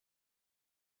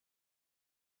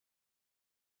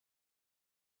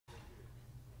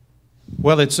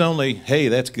Well, it's only, hey,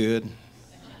 that's good.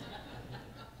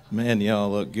 Man, y'all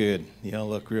look good. Y'all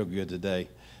look real good today.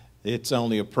 It's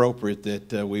only appropriate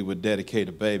that we would dedicate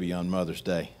a baby on Mother's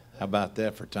Day. How about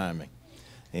that for timing?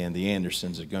 And the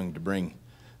Andersons are going to bring,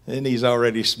 and he's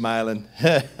already smiling.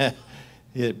 Yeah,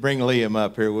 bring Liam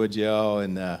up here, would you all?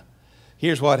 And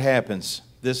here's what happens.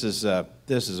 This is a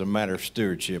matter of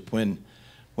stewardship.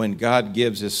 When God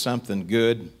gives us something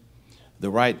good,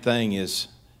 the right thing is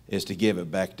to give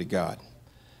it back to God.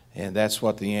 And that's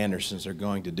what the Andersons are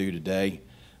going to do today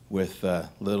with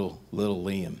little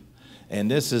Liam.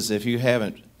 And this is, if you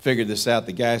haven't figured this out,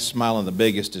 the guy smiling the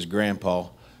biggest is Grandpa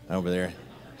over there.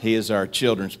 He is our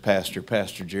children's pastor,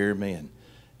 Pastor Jeremy,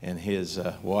 and his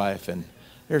wife. And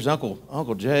there's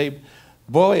Uncle Jabe.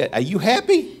 Boy, are you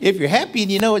happy? If you're happy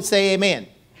and you know it, say amen.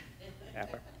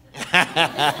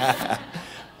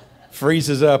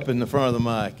 Freezes up in the front of the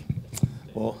mic.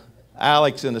 Well,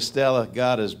 Alex and Estella,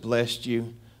 God has blessed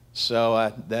you.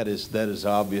 So that is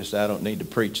obvious. I don't need to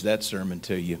preach that sermon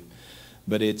to you.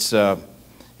 But it's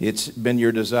been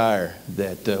your desire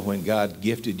that when God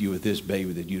gifted you with this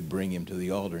baby, that you'd bring him to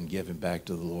the altar and give him back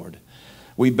to the Lord.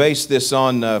 We base this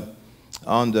on the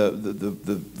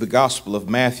Gospel of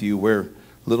Matthew, where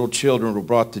little children were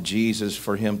brought to Jesus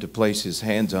for him to place his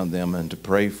hands on them and to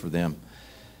pray for them.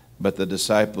 But the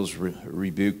disciples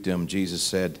rebuked him. Jesus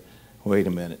said, wait a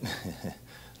minute.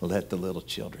 Let the little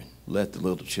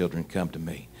children come to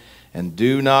me. And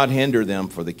do not hinder them,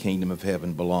 for the kingdom of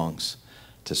heaven belongs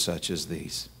to such as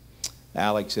these.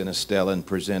 Alex and Estella, in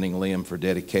presenting Liam for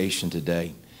dedication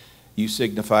today, you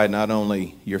signify not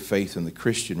only your faith in the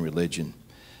Christian religion,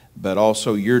 but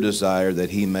also your desire that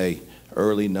he may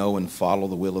early know and follow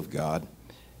the will of God,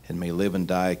 and may live and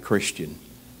die a Christian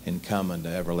and come unto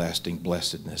everlasting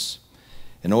blessedness.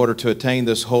 In order to attain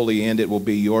this holy end, it will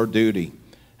be your duty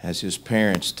as his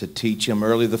parents to teach him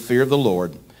early the fear of the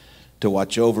Lord, to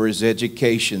watch over his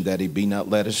education that he be not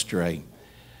led astray,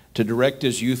 to direct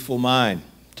his youthful mind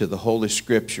to the Holy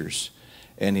Scriptures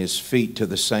and his feet to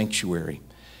the sanctuary,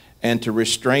 and to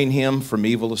restrain him from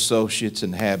evil associates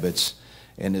and habits,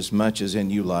 and as much as in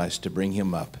you lies, to bring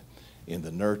him up in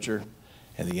the nurture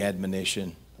and the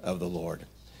admonition of the Lord.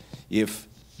 If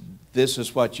this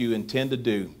is what you intend to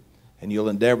do, and you'll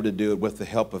endeavor to do it with the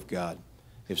help of God,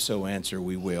 if so, answer,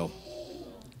 we will.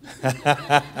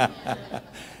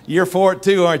 You're for it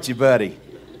too, aren't you, buddy?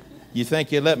 You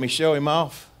think you'd let me show him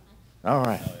off? All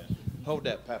right. Hold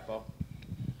that, Papa.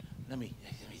 Let me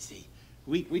see.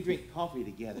 We drink coffee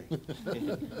together. We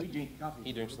drink coffee.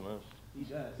 He drinks the most. He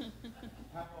does.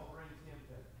 Papa brings him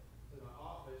to my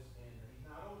office, and he's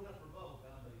not old enough for bubble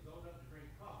gum, but he's old enough to drink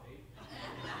coffee.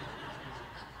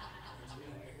 We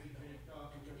drink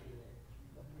coffee.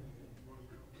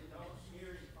 Don't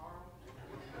smear his caramel.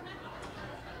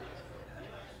 He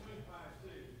likes smooth pies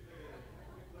too.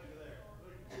 Look at there.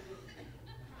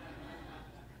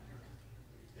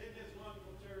 Isn't this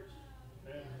wonderful, church?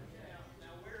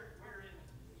 Now we're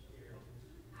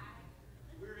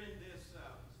in this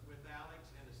with Alex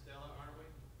and Estella, aren't we?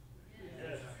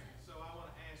 Yes. So I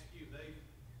want to ask you,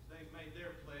 they've made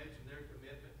their pledge and their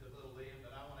commitment to little Liam,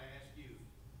 but I want to ask you,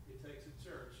 it takes a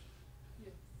church.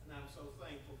 Yes. And I'm so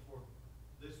thankful for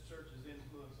this church's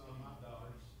influence on my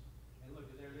daughters. And look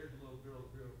at there's a little girl who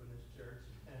grew up in this church.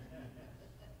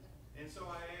 And so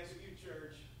I ask you,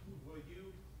 church, will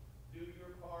you do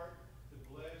your part to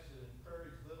bless and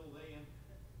encourage little Liam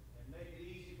and make it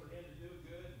easy for him to do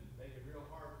good and make it real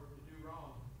hard for him to do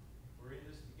wrong? We're in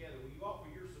this together. Will you offer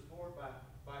your support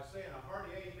by saying a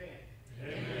hearty amen?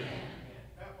 Amen. And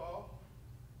Papa,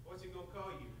 what's he going to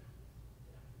call you?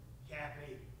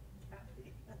 Cappy.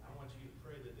 I want you to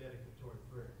pray the dedicatory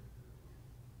prayer.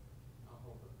 I'll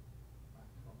hold it.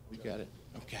 We got it.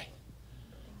 Okay.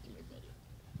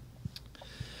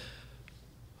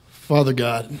 Father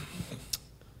God,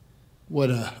 what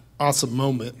an awesome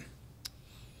moment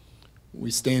we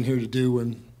stand here to do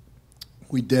when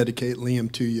we dedicate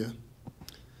Liam to you.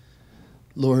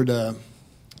 Lord,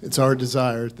 it's our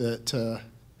desire that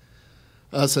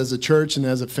us as a church and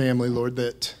as a family, Lord,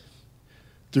 that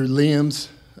through Liam's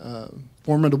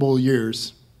formidable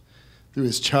years, through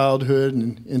his childhood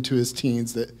and into his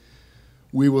teens, that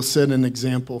we will set an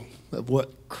example of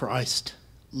what Christ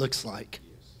looks like.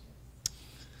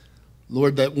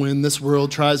 Lord, that when this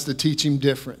world tries to teach him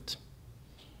different,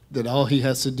 that all he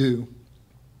has to do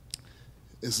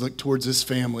is look towards his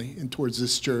family and towards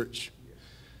this church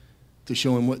to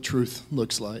show him what truth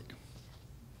looks like.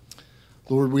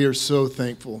 Lord, we are so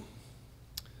thankful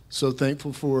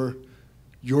for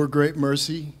your great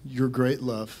mercy, your great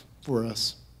love for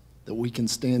us, that we can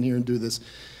stand here and do this.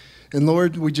 And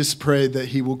Lord, we just pray that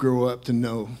he will grow up to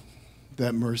know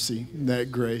that mercy,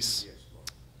 that grace.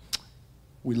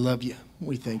 We love you.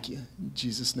 We thank you. In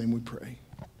Jesus' name we pray.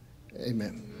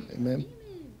 Amen. Amen.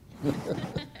 So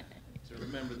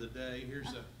remember the day. Here's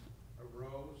a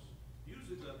rose.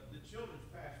 Usually the children's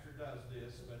pastor does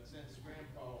this, but since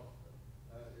Grandpa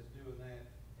is doing that,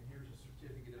 and here's a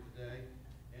certificate of the day,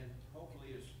 and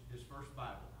hopefully his first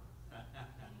Bible.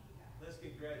 Let's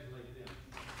congratulate them.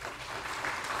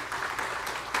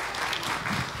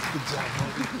 Good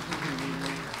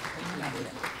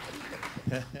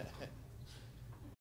job.